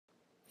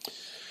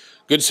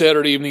Good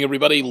Saturday evening,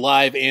 everybody.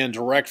 Live and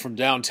direct from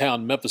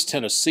downtown Memphis,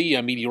 Tennessee.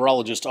 I'm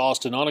meteorologist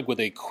Austen Onek with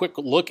a quick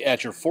look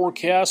at your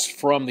forecast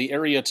from the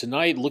area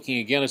tonight. Looking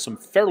again at some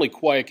fairly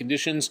quiet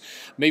conditions,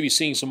 maybe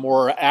seeing some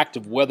more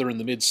active weather in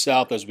the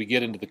Mid-South as we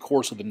get into the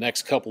course of the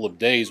next couple of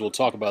days. We'll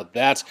talk about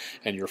that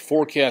and your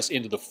forecast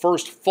into the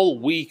first full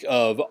week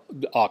of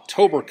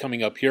October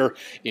coming up here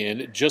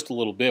in just a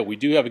little bit. We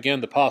do have,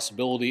 again, the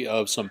possibility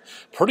of some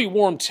pretty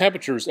warm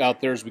temperatures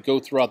out there as we go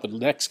throughout the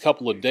next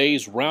couple of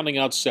days. Rounding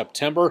out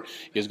September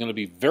is going to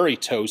be very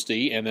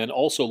toasty, and then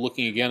also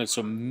looking again at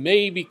some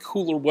maybe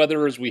cooler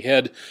weather as we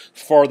head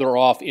farther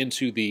off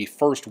into the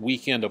first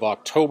weekend of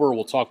October.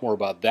 We'll talk more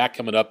about that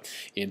coming up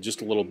in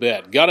just a little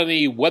bit. Got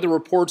any weather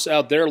reports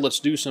out there? Let's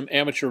do some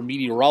amateur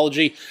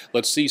meteorology.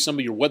 Let's see some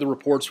of your weather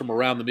reports from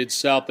around the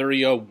Mid-South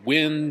area.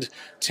 Wind,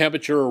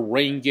 temperature,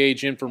 rain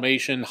gauge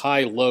information,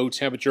 high, low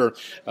temperature.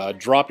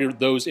 Drop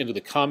those into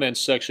the comments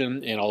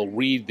section, and I'll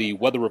read the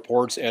weather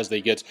reports as they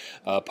get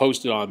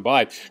posted on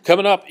by.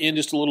 Coming up in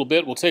just a little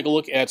bit, we'll take a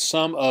look at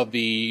some of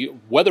the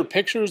weather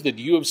pictures that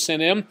you have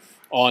sent in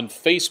on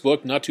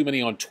Facebook. Not too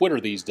many on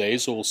Twitter these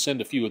days, so we'll send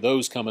a few of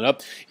those coming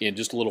up in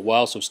just a little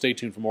while, so stay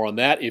tuned for more on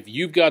that. If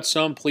you've got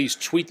some, please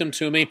tweet them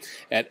to me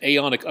at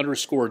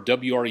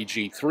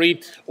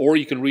Aonic_WREG3, or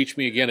you can reach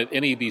me again at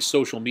any of these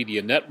social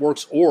media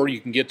networks, or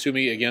you can get to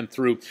me again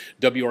through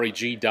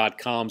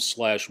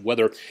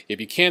WREG.com/weather.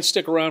 If you can't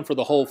stick around for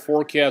the whole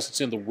forecast,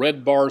 it's in the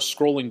red bar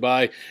scrolling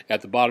by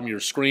at the bottom of your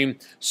screen.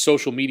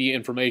 Social media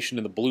information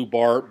in the blue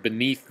bar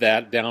beneath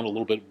that, down a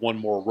little bit, one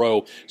more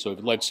row. So if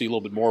you'd like to see a little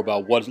bit more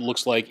about what it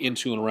looks like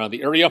into and around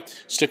the area,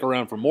 stick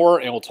around for more,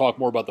 and we'll talk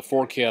more about the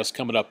forecast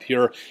coming up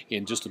here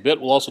in just a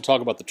bit. We'll also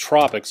talk about the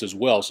tropics as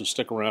well, so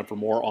stick around for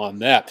more on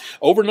that.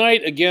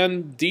 Overnight,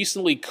 again,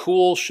 decently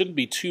cool. Shouldn't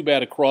be too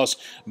bad across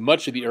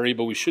much of the area,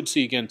 but we should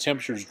see, again,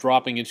 temperatures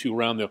dropping into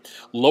around the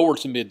lower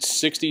to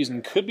mid-60s,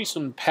 and could be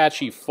some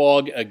patchy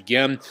fog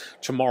again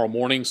tomorrow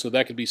morning, so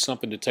that could be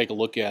something to take a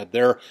look at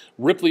there.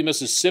 Ripley,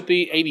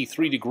 Mississippi,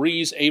 83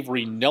 degrees.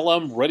 Avery,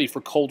 Nellam, ready for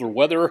colder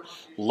weather.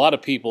 A lot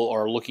of people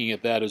are looking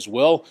at that as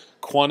well.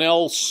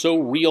 Quanell, So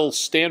Real,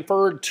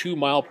 Stanford,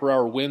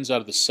 2-mile-per-hour winds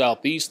out of the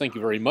southeast. Thank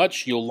you very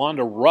much.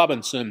 Yolanda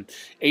Robinson,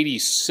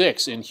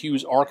 86 in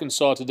Hughes,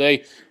 Arkansas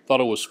today.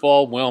 Thought it was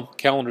fall. Well,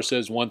 calendar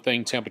says one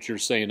thing,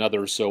 temperatures say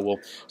another, so we'll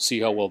see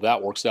how well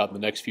that works out in the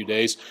next few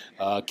days.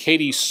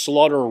 Katie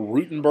Slaughter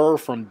Rutenberg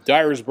from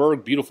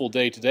Dyersburg, beautiful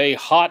day today.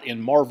 Hot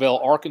in Marvell,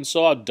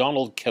 Arkansas.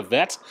 Donald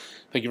Cavett,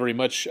 thank you very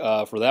much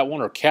for that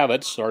one, or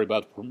Cavett, sorry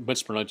about the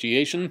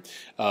mispronunciation,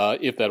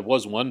 if that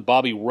was one.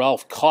 Bobby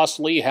Ralph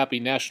Costley, happy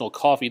National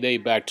Coffee Day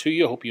back to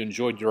you. Hope you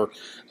enjoyed your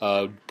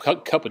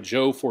cup of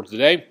joe for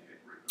today.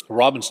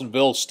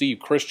 Robinsonville, Steve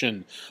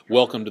Christian,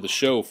 welcome to the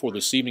show for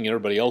this evening, and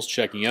everybody else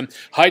checking in.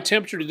 High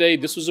temperature today,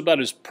 this was about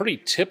as pretty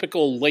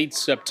typical late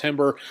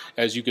September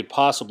as you could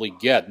possibly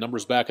get.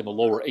 Numbers back in the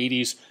lower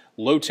 80s.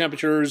 Low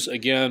temperatures,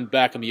 again,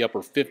 back in the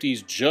upper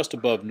 50s, just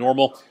above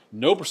normal.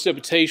 No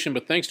precipitation,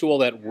 but thanks to all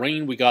that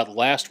rain we got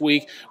last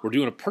week, we're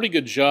doing a pretty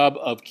good job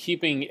of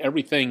keeping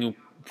everything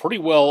pretty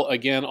well,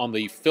 again, on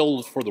the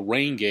filled for the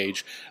rain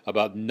gauge,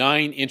 about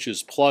 9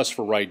 inches plus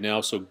for right now.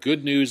 So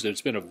good news that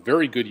it's been a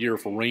very good year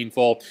for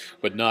rainfall,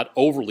 but not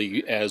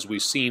overly as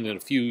we've seen in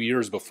a few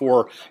years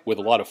before, with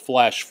a lot of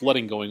flash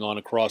flooding going on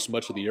across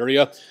much of the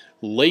area.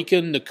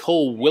 Lakin,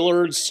 Nicole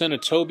Willard,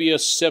 Senatobia,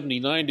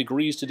 79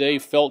 degrees today.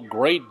 Felt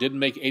great. Didn't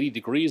make 80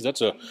 degrees.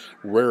 That's a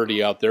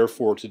rarity out there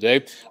for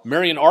today.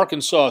 Marion,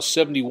 Arkansas,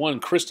 71.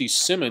 Christy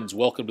Simmons,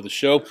 welcome to the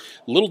show. A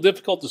little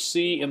difficult to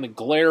see in the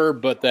glare,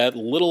 but that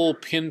little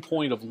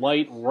pinpoint of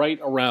light right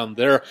around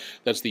there,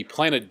 that's the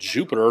planet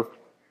Jupiter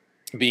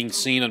being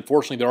seen.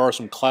 Unfortunately, there are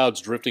some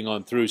clouds drifting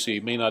on through, so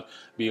you may not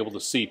be able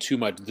to see too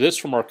much. This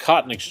from our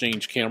Cotton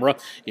Exchange camera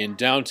in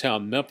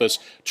downtown Memphis.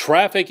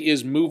 Traffic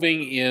is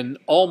moving in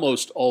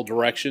almost all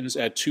directions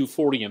at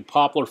 240 and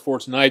Poplar for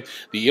tonight.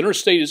 The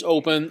interstate is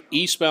open.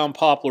 Eastbound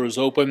Poplar is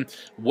open.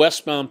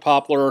 Westbound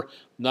Poplar,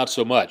 not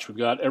so much. We've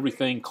got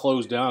everything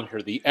closed down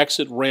here. The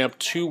exit ramp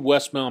to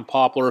westbound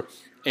Poplar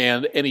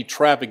and any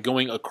traffic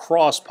going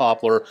across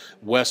Poplar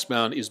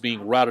westbound is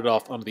being routed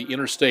off onto the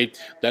interstate.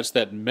 That's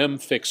that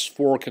Memfix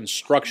 4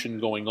 construction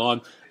going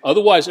on.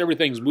 Otherwise,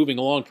 everything's moving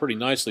along pretty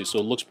nicely, so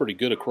it looks pretty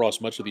good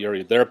across much of the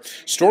area there.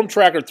 Storm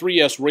Tracker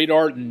 3S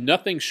radar,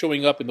 nothing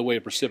showing up in the way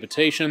of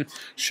precipitation.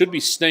 Should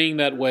be staying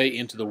that way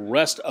into the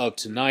rest of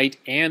tonight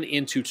and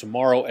into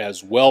tomorrow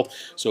as well.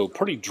 So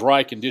pretty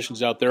dry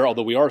conditions out there,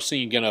 although we are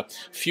seeing, again, a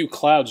few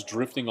clouds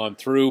drifting on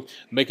through,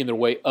 making their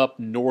way up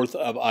north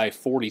of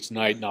I-40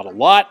 tonight. Not a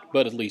lot,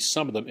 but at least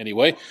some of them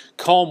anyway.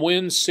 Calm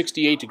winds,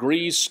 68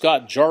 degrees.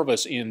 Scott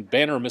Jarvis in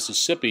Banner,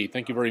 Mississippi.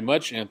 Thank you very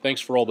much, and thanks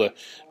for all the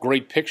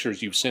great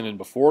pictures you've sent in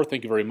before.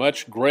 Thank you very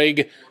much.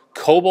 Greg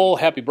Coble,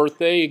 happy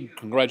birthday.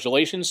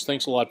 Congratulations.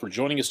 Thanks a lot for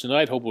joining us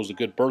tonight. Hope it was a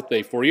good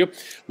birthday for you.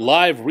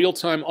 Live,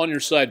 real-time, on your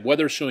side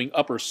weather showing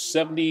upper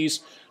 70s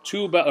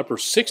to about upper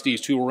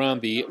 60s to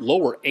around the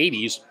lower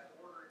 80s.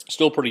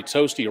 Still pretty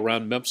toasty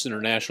around Memphis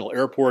International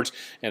Airport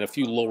and a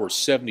few lower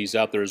 70s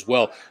out there as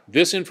well.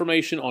 This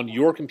information on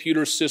your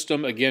computer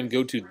system, again,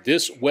 go to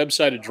this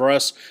website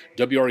address,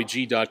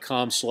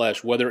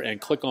 WREG.com/weather,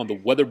 and click on the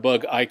weather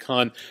bug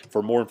icon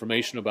for more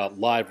information about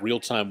live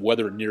real-time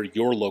weather near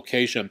your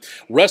location.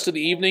 Rest of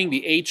the evening,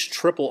 the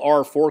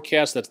HRRR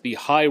forecast, that's the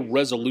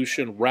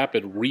high-resolution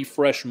rapid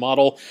refresh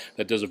model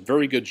that does a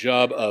very good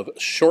job of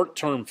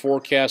short-term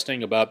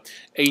forecasting, about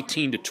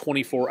 18 to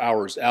 24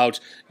 hours out.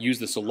 Use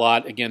this a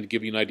lot, again, to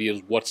give you an idea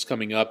of what's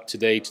coming up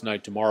today,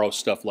 tonight, tomorrow,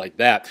 stuff like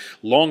that.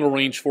 Longer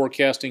range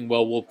forecasting,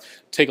 well, we'll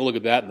take a look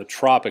at that in the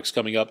tropics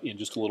coming up in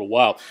just a little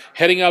while.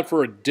 Heading out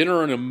for a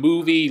dinner and a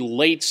movie,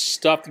 late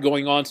stuff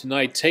going on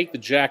tonight. Take the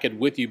jacket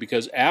with you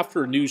because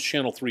after News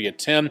Channel 3 at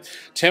 10,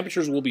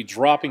 temperatures will be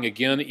dropping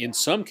again, in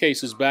some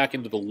cases back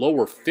into the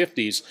lower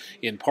 50s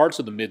in parts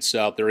of the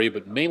Mid-South area,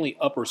 but mainly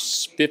upper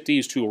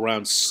 50s to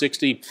around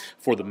 60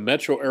 for the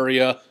metro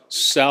area,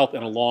 south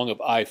and along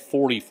of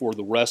I-40 for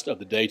the rest of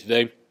the day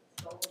today.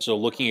 So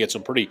looking at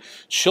some pretty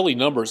chilly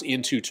numbers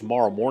into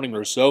tomorrow morning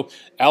or so.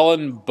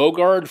 Alan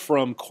Bogard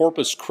from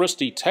Corpus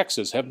Christi,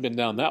 Texas. Haven't been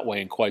down that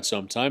way in quite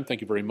some time.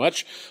 Thank you very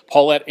much.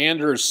 Paulette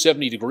Anders,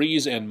 70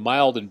 degrees and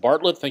mild in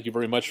Bartlett. Thank you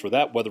very much for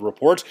that weather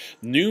report.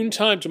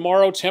 Noontime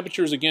tomorrow,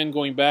 temperatures again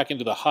going back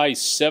into the high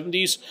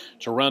 70s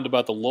to around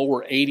about the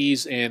lower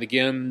 80s. And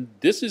again,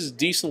 this is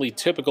decently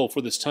typical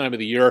for this time of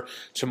the year.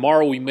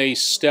 Tomorrow we may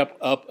step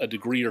up a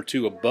degree or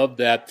two above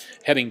that,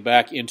 heading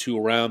back into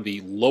around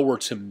the lower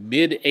to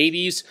mid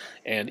 80s.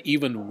 And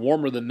even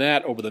warmer than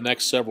that over the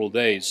next several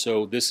days.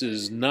 So this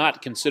is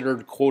not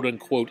considered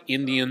quote-unquote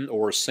Indian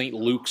or St.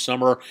 Luke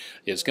summer.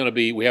 It's going to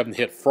be, we haven't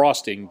hit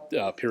frosting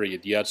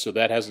period yet, so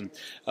that hasn't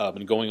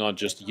been going on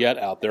just yet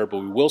out there, but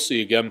we will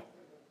see again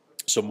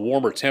some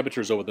warmer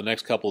temperatures over the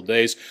next couple of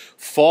days.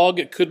 Fog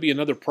could be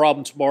another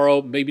problem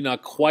tomorrow, maybe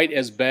not quite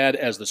as bad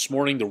as this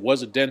morning. There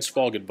was a dense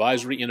fog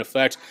advisory in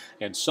effect,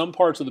 and some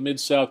parts of the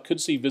Mid-South could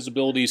see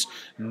visibilities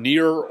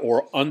near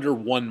or under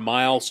 1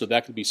 mile, so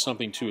that could be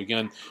something to,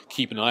 again,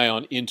 keep an eye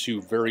on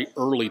into very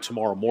early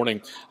tomorrow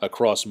morning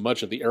across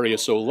much of the area.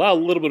 So allow a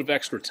little bit of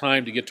extra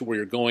time to get to where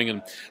you're going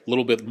and a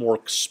little bit more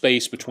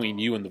space between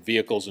you and the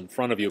vehicles in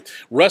front of you.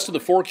 Rest of the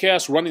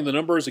forecast, running the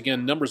numbers,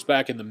 again, numbers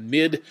back in the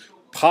mid,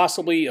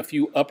 possibly a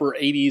few upper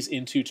 80s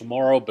into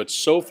tomorrow, but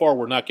so far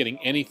we're not getting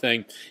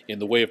anything in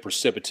the way of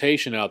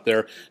precipitation out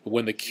there.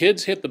 When the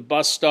kids hit the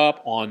bus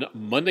stop on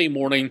Monday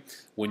morning,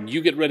 when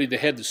you get ready to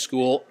head to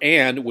school,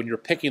 and when you're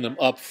picking them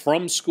up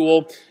from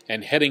school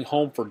and heading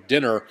home for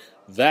dinner,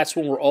 that's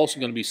when we're also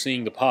going to be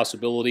seeing the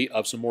possibility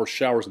of some more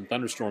showers and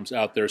thunderstorms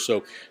out there.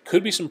 So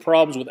could be some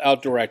problems with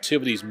outdoor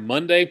activities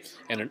Monday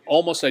and an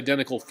almost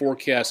identical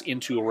forecast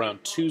into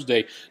around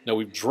Tuesday. Now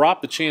we've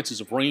dropped the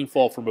chances of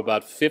rainfall from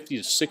about 50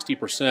 to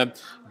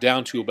 60%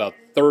 down to about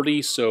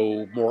 30,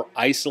 so more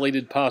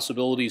isolated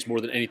possibilities more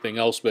than anything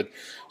else, but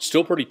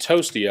still pretty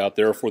toasty out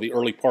there for the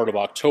early part of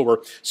October.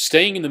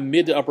 Staying in the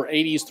mid to upper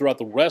 80s throughout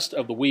the rest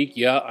of the week.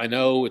 Yeah, I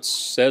know it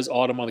says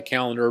autumn on the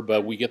calendar,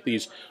 but we get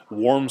these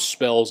warm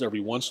spells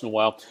every once in a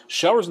while.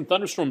 Showers and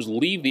thunderstorms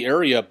leave the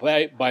area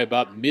by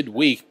about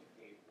midweek.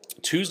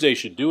 Tuesday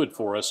should do it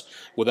for us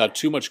without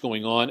too much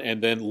going on,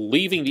 and then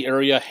leaving the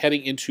area,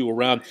 heading into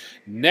around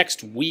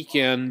next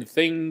weekend,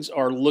 things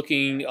are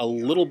looking a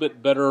little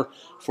bit better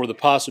for the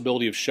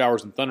possibility of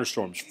showers and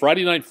thunderstorms.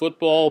 Friday night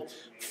football,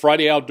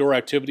 Friday outdoor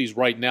activities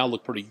right now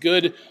look pretty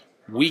good.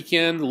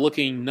 Weekend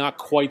looking not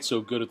quite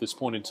so good at this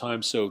point in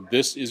time, so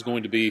this is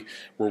going to be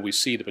where we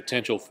see the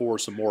potential for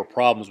some more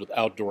problems with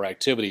outdoor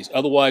activities.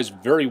 Otherwise,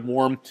 very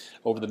warm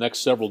over the next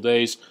several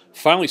days.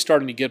 Finally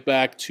starting to get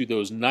back to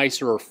those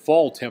nicer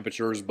fall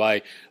temperatures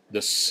by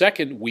the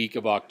second week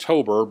of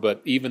October,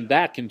 but even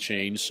that can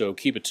change, so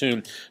keep it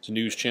tuned to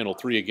News Channel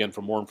 3 again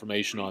for more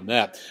information on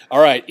that.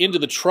 All right, into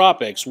the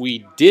tropics.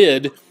 We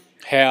did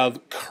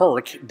have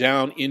Kirk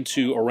down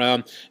into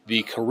around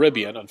the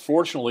Caribbean.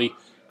 Unfortunately,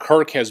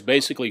 Kirk has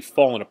basically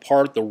fallen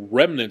apart. The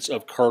remnants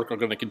of Kirk are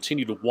going to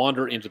continue to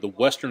wander into the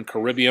western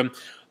Caribbean,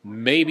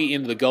 maybe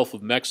into the Gulf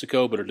of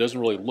Mexico, but it doesn't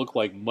really look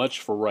like much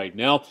for right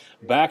now.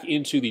 Back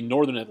into the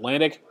northern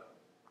Atlantic.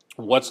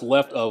 What's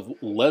left of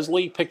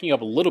Leslie picking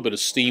up a little bit of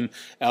steam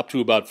up to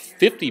about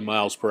 50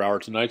 miles per hour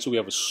tonight, so we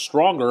have a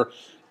stronger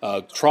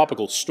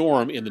tropical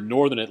storm in the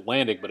northern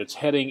Atlantic, but it's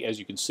heading, as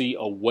you can see,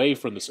 away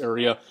from this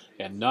area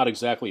and not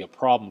exactly a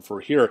problem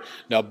for here.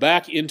 Now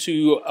back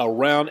into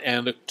around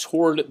and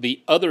toward the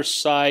other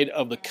side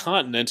of the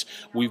continent,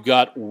 we've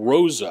got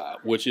Rosa,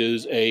 which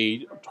is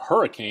a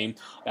hurricane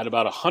at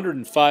about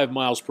 105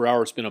 miles per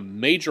hour. It's been a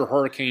major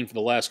hurricane for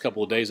the last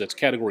couple of days. That's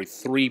Category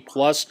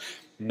 3+.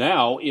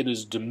 Now it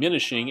is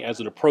diminishing as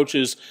it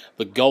approaches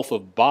the Gulf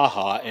of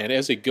Baja, and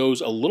as it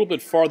goes a little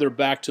bit farther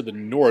back to the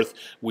north,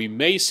 we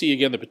may see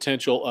again the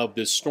potential of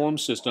this storm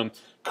system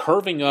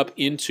curving up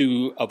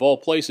into, of all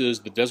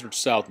places, the desert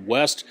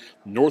southwest,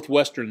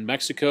 northwestern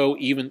Mexico,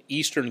 even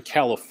eastern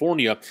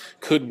California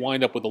could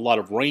wind up with a lot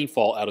of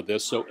rainfall out of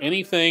this. So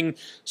anything,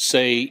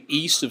 say,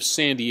 east of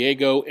San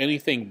Diego,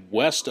 anything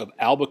west of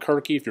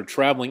Albuquerque, if you're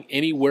traveling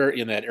anywhere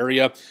in that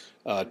area,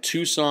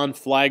 Tucson,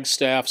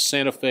 Flagstaff,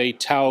 Santa Fe,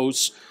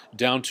 Taos,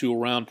 down to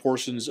around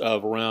portions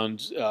of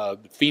around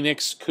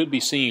Phoenix. Could be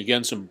seeing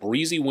again some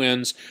breezy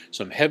winds,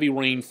 some heavy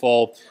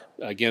rainfall.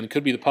 Again,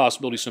 could be the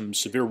possibility of some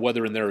severe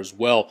weather in there as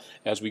well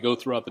as we go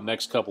throughout the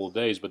next couple of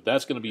days. But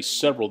that's going to be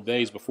several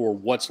days before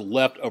what's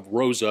left of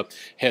Rosa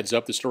heads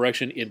up this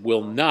direction. It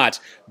will not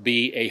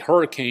be a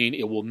hurricane.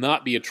 It will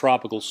not be a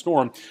tropical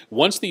storm.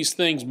 Once these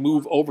things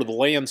move over the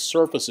land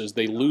surfaces,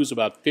 they lose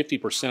about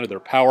 50% of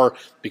their power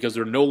because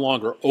they're no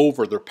longer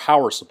over their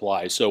power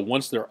supply. So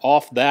once they're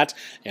off that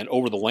and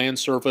over the land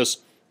surface,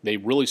 they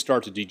really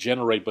start to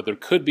degenerate, but there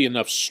could be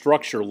enough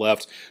structure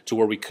left to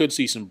where we could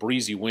see some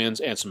breezy winds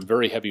and some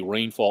very heavy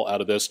rainfall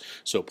out of this,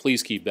 so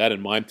please keep that in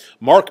mind.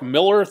 Mark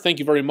Miller, thank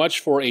you very much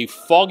for a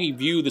foggy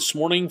view this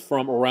morning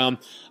from around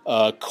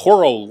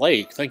Coro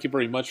Lake. Thank you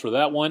very much for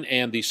that one,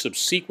 and the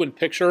subsequent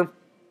picture,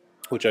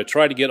 which I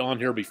tried to get on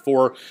here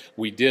before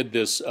we did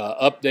this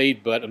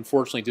update, but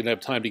unfortunately didn't have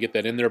time to get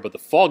that in there. But the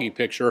foggy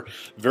picture,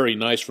 very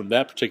nice from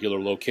that particular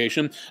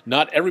location.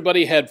 Not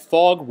everybody had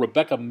fog.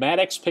 Rebecca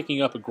Maddox picking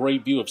up a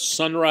great view of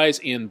sunrise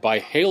in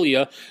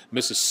Byhalia,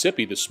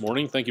 Mississippi this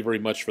morning. Thank you very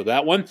much for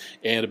that one.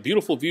 And a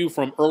beautiful view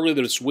from earlier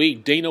this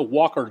week, Dana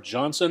Walker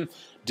Johnson.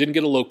 Didn't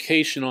get a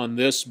location on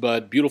this,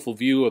 but beautiful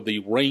view of the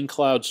rain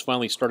clouds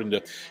finally starting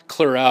to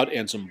clear out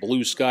and some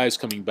blue skies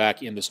coming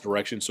back in this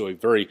direction. So a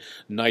very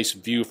nice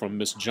view from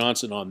Miss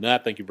Johnson on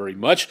that. Thank you very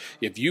much.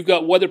 If you've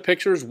got weather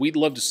pictures, we'd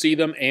love to see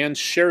them and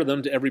share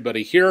them to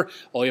everybody here.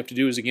 All you have to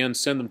do is, again,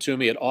 send them to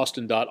me at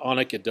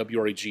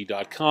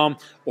austen.onek@wreg.com,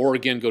 or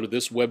again, go to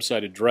this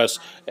website address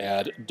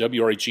at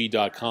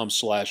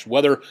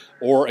wreg.com/weather,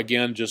 or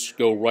again, just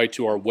go right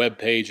to our web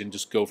page and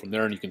just go from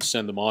there, and you can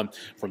send them on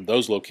from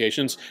those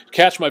locations.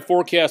 Catch my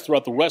forecast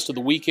throughout the rest of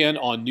the weekend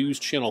on News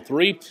Channel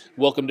 3.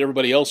 Welcome to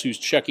everybody else who's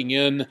checking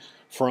in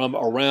from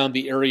around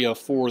the area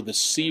for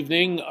this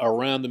evening,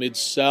 around the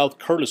Mid-South.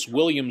 Curtis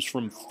Williams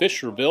from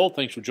Fisherville,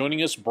 thanks for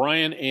joining us.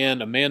 Brian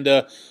and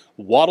Amanda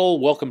Waddle,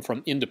 welcome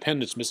from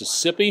Independence,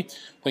 Mississippi.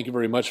 Thank you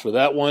very much for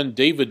that one.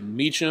 David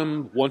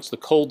Meacham wants the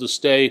cold to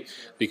stay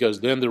because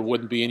then there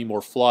wouldn't be any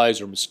more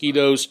flies or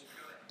mosquitoes.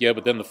 Yeah,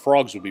 but then the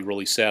frogs would be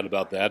really sad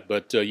about that.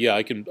 But, yeah,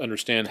 I can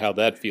understand how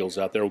that feels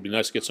out there. It would be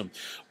nice to get some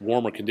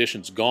warmer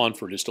conditions gone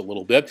for just a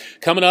little bit.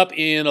 Coming up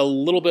in a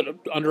little bit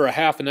under a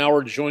half an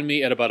hour, join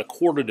me at about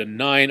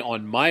 8:45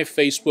 on my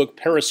Facebook,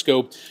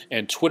 Periscope,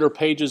 and Twitter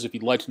pages if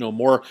you'd like to know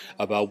more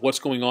about what's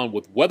going on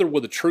with weather, where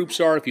the troops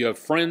are. If you have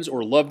friends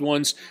or loved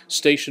ones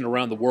stationed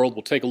around the world,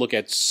 we'll take a look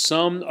at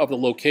some of the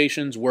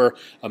locations where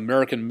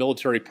American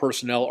military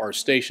personnel are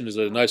stationed. As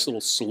a nice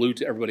little salute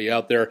to everybody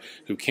out there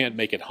who can't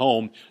make it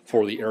home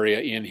for the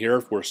area in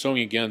here. We're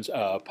showing again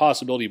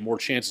possibility of more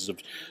chances of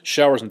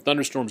showers and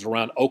thunderstorms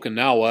around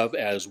Okinawa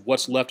as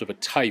what's left of a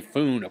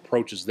typhoon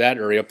approaches that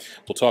area.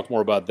 We'll talk more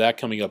about that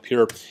coming up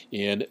here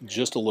in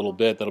just a little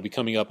bit. That'll be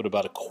coming up at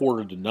about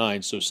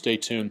 8:45, so stay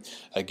tuned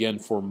again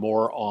for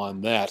more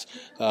on that.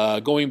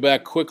 Going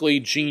back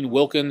quickly, Gene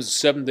Wilkins,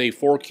 7-day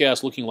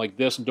forecast looking like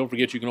this, and don't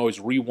forget you can always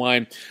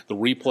rewind the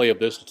replay of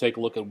this to take a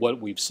look at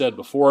what we've said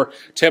before.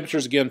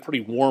 Temperatures again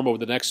pretty warm over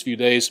the next few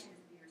days.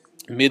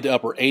 Mid to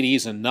upper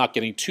 80s and not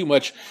getting too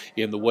much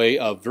in the way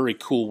of very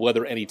cool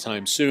weather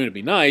anytime soon. It'd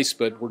be nice,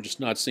 but we're just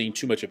not seeing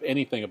too much of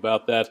anything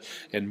about that,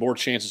 and more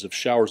chances of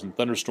showers and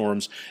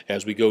thunderstorms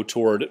as we go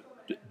toward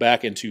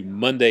back into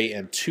Monday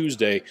and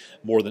Tuesday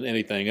more than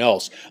anything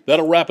else.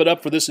 That'll wrap it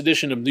up for this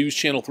edition of News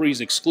Channel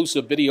 3's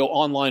exclusive video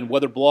online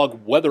weather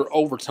blog, Weather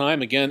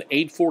Overtime. Again,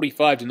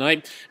 8:45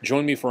 tonight.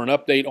 Join me for an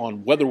update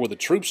on weather where the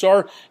troops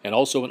are, and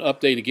also an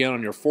update again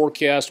on your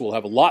forecast. We'll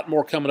have a lot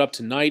more coming up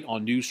tonight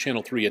on News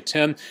Channel 3 at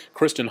 10.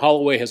 Kristen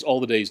Holloway has all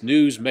the day's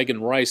news.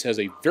 Megan Rice has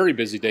a very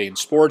busy day in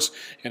sports,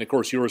 and of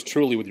course yours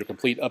truly with your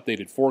complete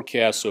updated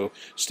forecast, so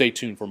stay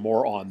tuned for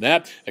more on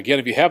that. Again,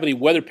 if you have any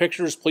weather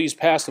pictures, please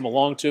pass them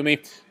along to me.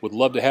 Would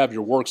love to have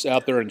your works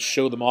out there and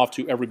show them off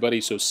to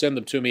everybody, so send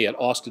them to me at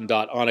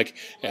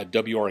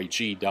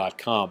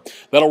austen.onek@wreg.com.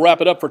 That'll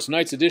wrap it up for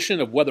tonight's edition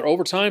of Weather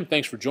Overtime.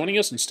 Thanks for joining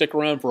us, and stick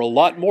around for a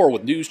lot more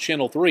with News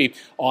Channel 3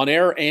 on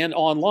air and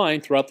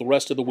online throughout the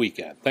rest of the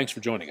weekend. Thanks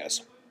for joining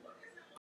us.